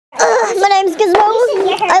My name's Gizmo.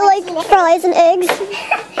 I like fries and eggs.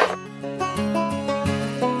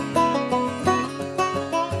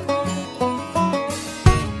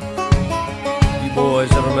 You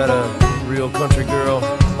boys ever met a real country girl?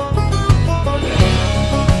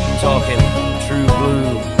 Talking true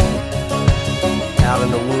blue, out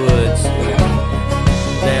in the woods,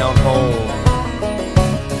 down home,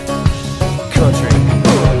 country.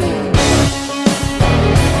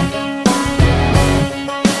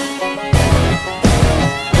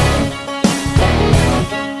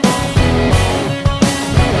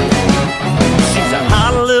 She's a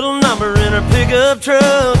hot little number in her pickup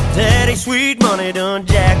truck. Daddy Sweet Money done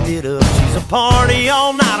jacked it up. She's a party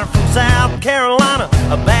all-nighter from South Carolina,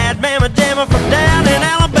 a bad mama jammer from down in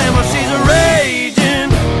Alabama. She's a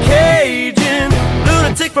raging Cajun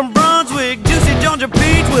lunatic from Brunswick, juicy Georgia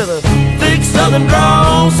peach with a thick southern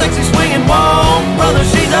drawl, sexy swinging walk. Brother,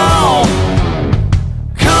 she's all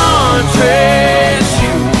country.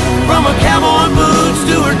 Shoot, from her cowboy boots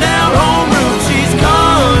to her down home roots, she's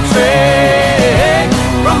country.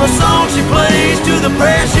 From the song she plays to the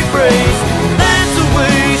prayer she prays, that's the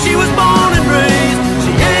way she was born and raised.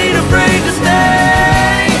 She ain't afraid to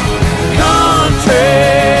stay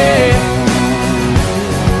country.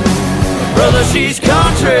 Brother, she's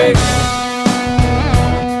country.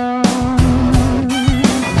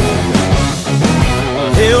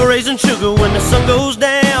 Hill raising sugar when the sun goes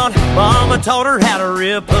down. Mama taught her how to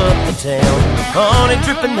rip up the town. Honey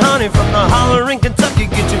dripping honey from the holler in Kentucky,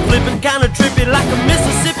 get you flipping kinda trippy like a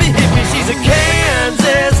Mississippi hippie. She's a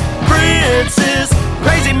Kansas princess,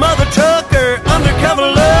 crazy mother trucker, undercover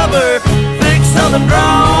lover, thick southern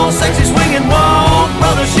drawl, sexy swinging walk.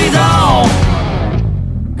 Brother, she's all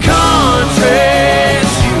country.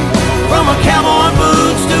 Shoot, from her cowboy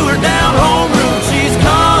boots to her down home roots, she's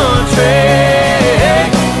country.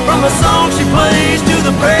 From the song she plays to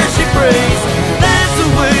the prayer she prays, that's the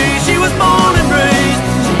way she was born and raised.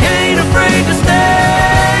 She ain't afraid to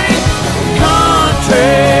stay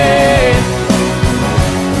country.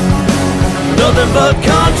 Nothing but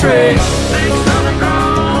country.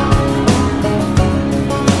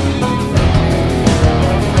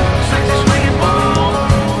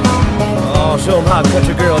 Oh, show them how a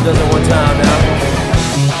country girl does it one time now.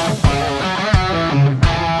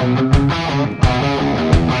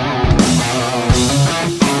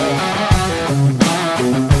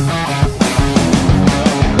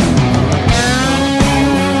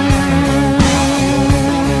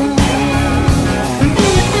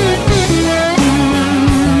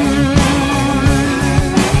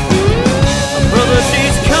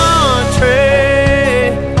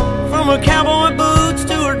 Cowboy boots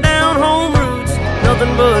to her down home roots,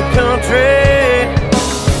 nothing but country.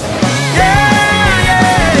 Yeah,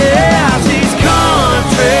 yeah, yeah, she's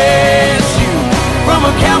country. Shoot, from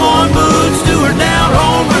her cowboy boots to her down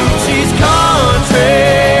home roots, she's country.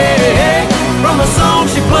 From the song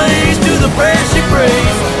she plays to the prayer she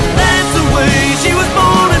prays, that's the way she was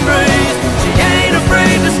born and raised. She ain't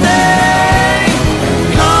afraid to stay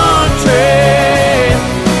country.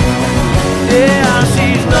 Yeah,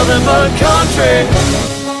 she's nothing but country.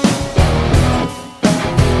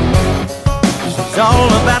 She's all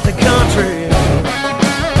about the country.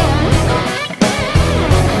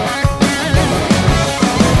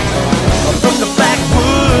 From the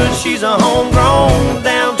backwoods, she's a homegrown,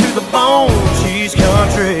 down to the bone.